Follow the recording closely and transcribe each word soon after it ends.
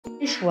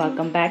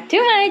Welcome back to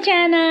my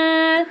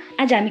channel.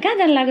 आज हामी कहाँ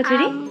जान लाग्यो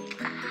छोरी?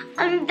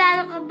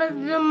 दादाको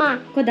बर्थडेमा.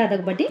 को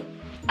दादाको बर्थडे?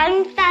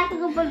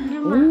 दादाको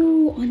बर्थडेमा.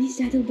 ओ, अनिश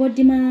दादाको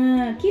बर्थडेमा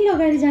के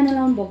लगाएर जान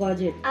लाउनु भएको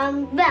हजुर?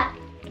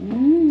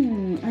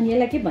 अनि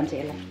यसलाई के भन्छ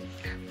यसलाई?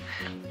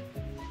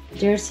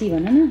 जर्सी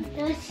भन न.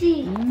 Jersey.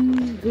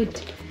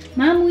 Good.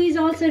 Mamu is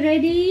also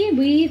ready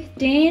with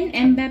 10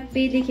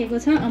 Mbappe लेखेको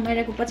छ.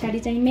 अमेराको पछाडी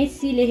चाहिँ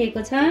मेसी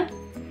लेखेको छ.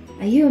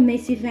 Are you a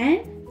Messi fan?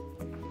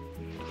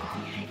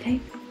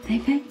 High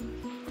five.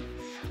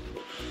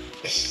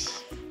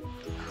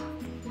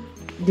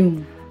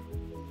 Doom.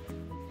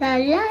 La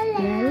la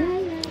la.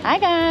 Hi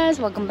guys,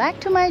 welcome back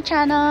to my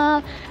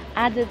channel.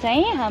 आज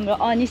चाहिँ हाम्रो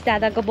अनिश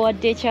दादाको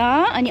बर्थडे छ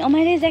अनि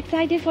Amaira is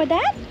excited for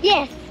that?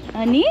 Yes.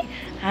 अनि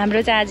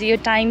हाम्रो चाहिँ आज यो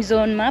टाइम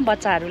जोनमा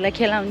बच्चाहरूलाई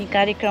खेलाउने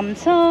कार्यक्रम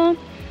छ.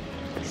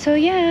 So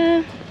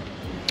yeah,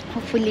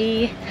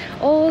 hopefully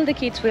all the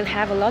kids will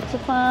have a lots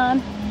of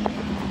fun.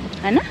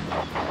 Anna?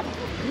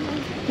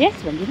 Yes,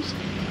 भन्दिनुस्.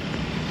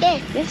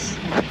 Yes. Yes.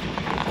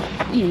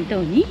 यही त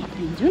हो नि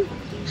टाइमजोन.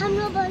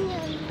 हाम्रो बन्यो.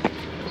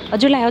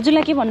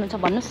 हजुरलाई के भन्नु छ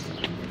भन्नुस्.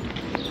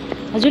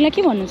 हजुरलाई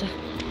के भन्नु छ?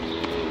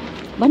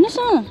 भन्नुस्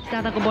न.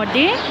 दादाको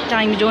बर्थडे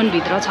टाइम जोन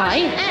भित्र छ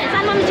है.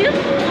 सानमजी.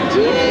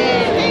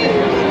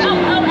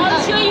 I'll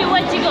show you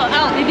what you got.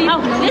 Hello.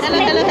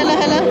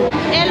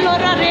 Yellow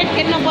र रेड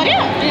खेल्न पर्यो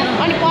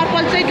अनि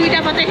पर्पल चाहिँ दुईटा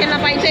मात्रै खेल्न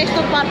पाइन्छ.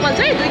 यस्तो पर्पल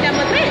चाहिँ दुईटा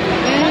मात्रै.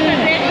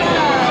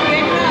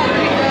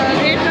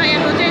 रेड र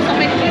येल्लो चाहिँ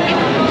सबै खेल्छ.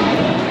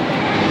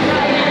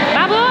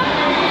 बाबु,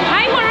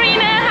 high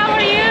marina, how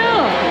are you?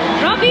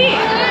 Rabi,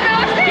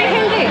 के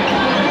खेल्दै?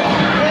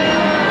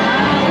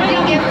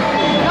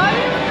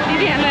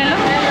 दिदी हेलो.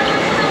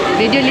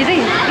 भिडियो लिँदै?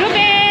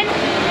 रुबेन,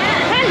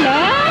 हेलो.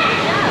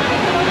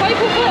 खोइ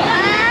फुपू.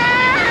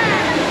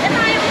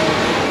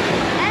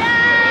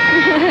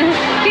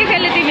 के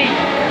खेल्यो तिमी?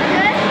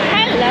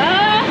 हेलो.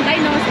 दाइ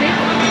नमस्ते.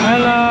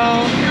 हेलो.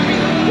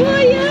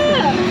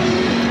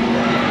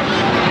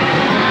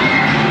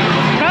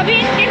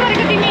 रबिन, के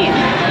गरेको तिमी?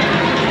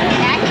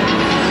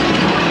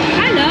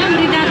 हेलो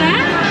मृदा दा.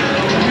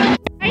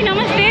 हाई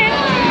नमस्ते.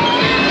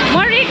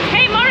 मरिक,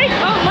 हे मरिक.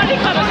 ओ मरिक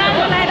बाबा नाम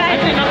बोलाएर आयो.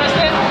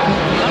 नमस्ते.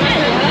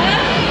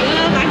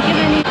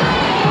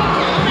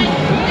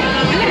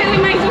 हेलो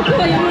माइजो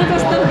को यो म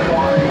कस्तो?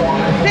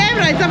 सेम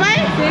रहेछ भाइ.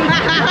 सेम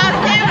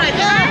रहेछ.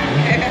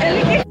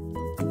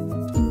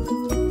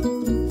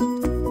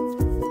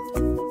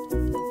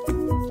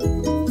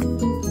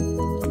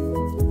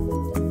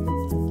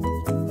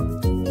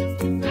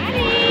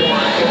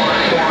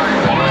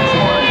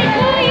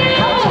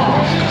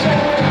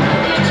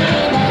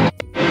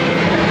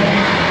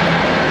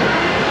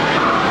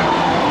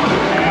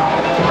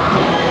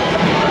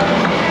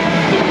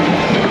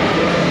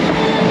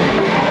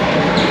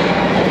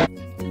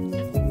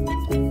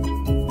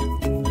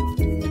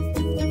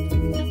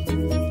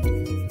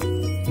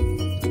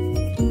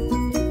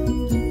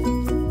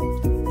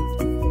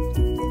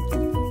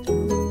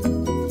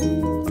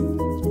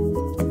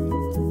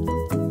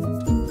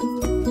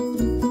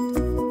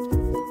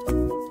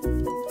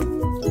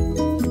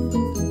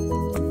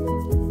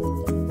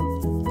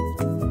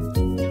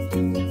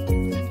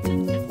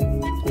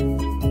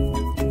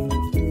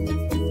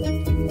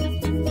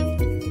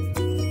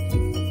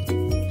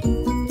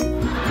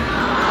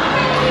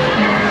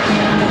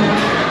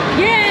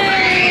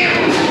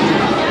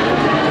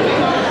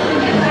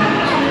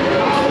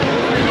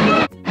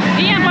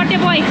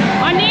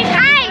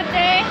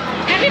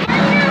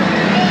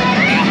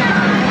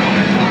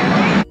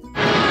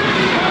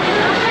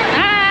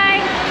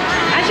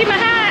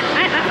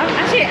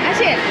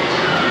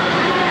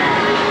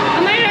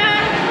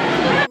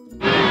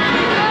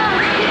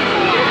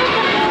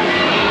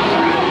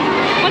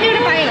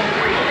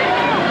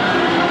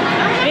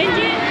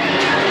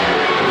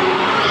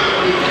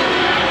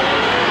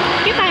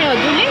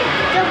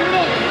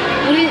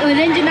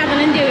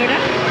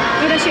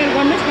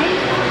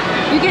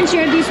 You can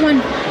share this one.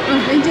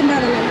 Engine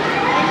dada lai.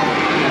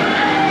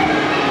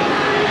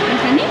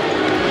 Ani?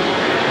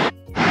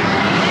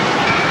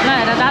 La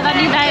हेर दादा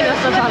नि दाइ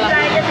जस्तो छ ल.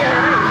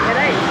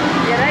 हेरै.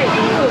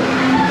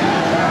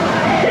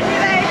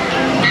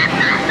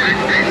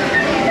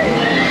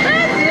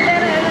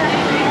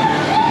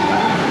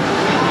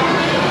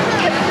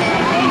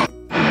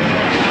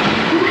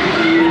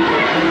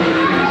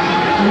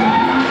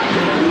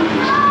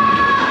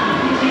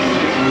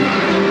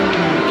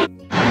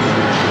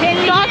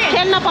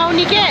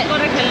 पाउने के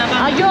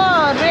यो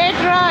रेड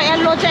र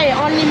येल्लो चाहिँ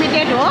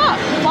अनलिमिटेड हो.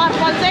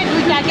 पर्पल चाहिँ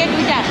दुईटा.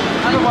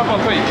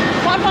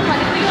 पर्पल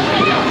भनेको यो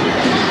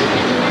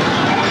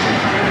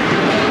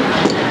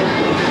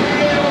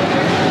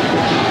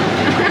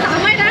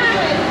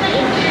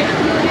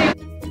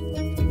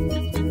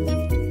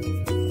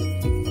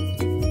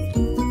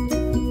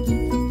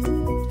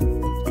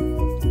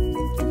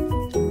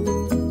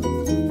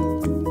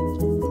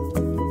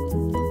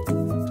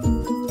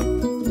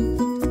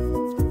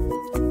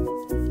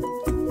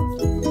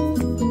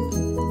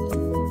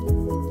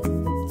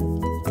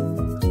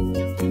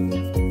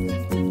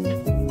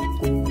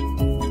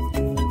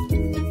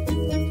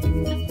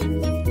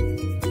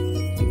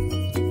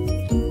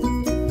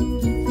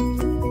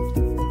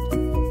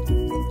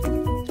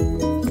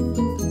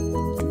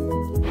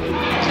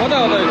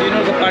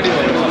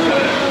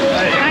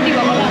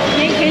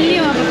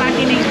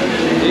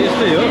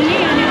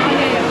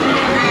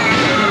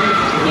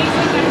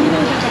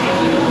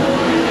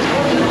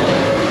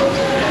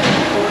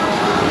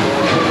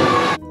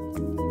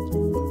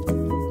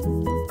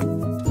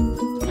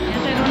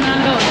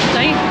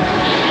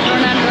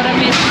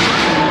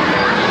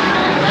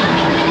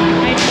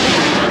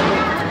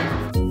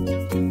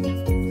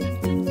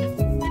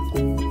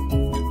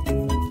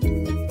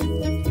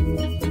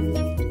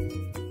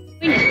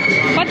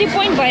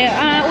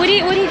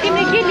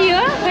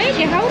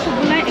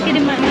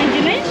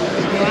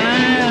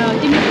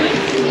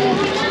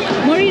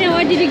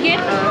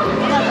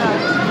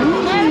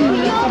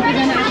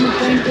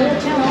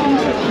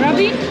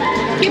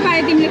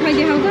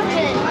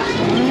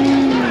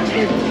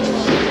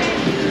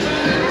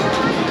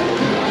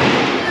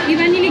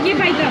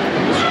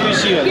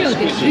के हो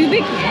त्यो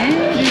रुबिक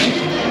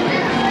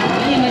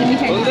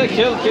खेल्दै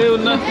खेल के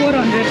हुन्न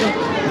 400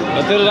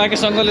 को तेरो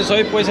राकेश अङ्कलले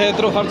सही पैसा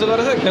यत्रो खर्च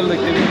गरेछ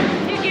खेल्दाखेरि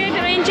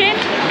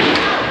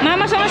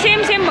मामासँग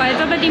सेम सेम भयो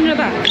त तिम्रो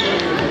त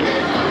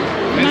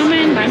मामा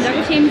एन्ड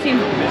भान्जाको सेम सेम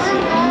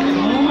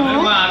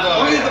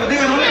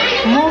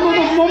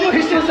मोमो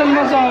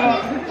स्टेसनमा छ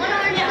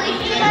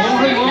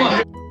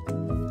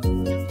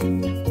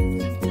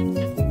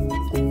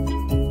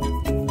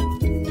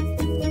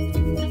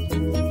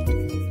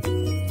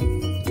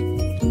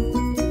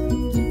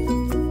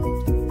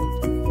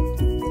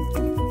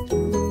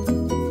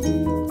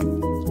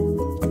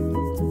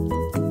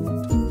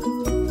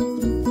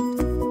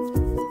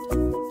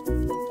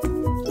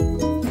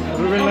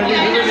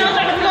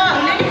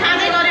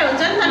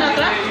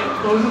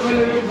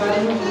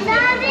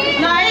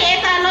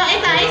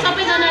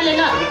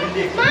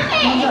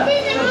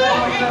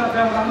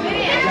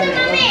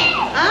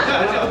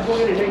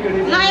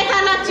ल यता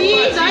ल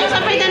चिज है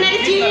सबैजनाले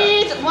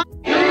चिज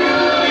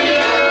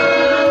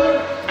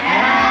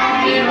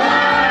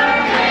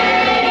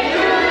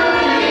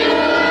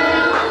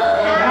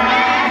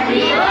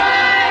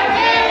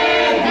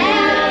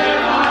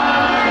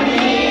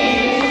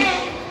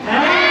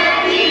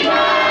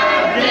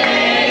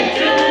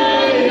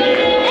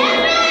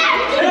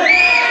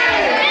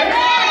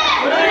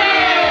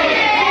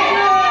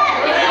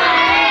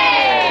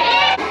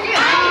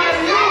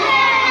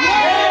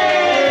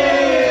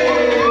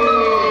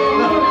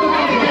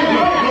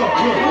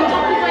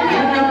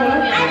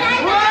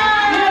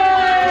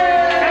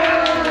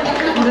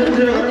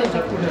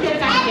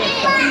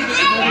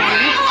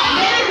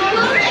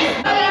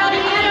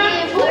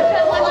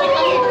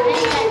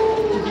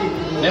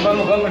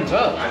नेपालमा गर्लफ्रेन्ड छ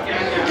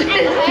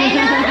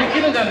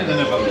किन जाने त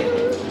नेपालमा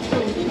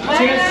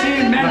चेल्सी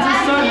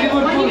म्यान्चेस्टर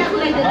लिभरपुल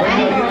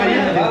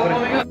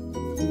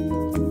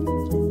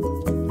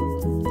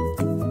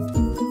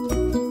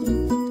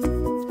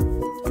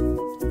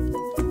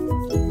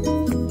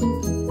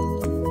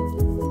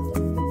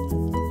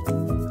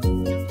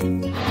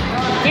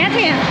यहाँ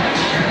थियो यहाँ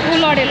ऊ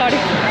लड्यो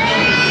लड्यो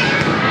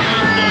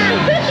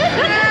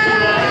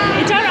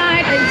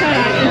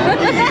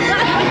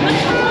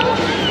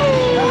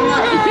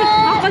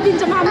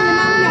दिन्छ मामा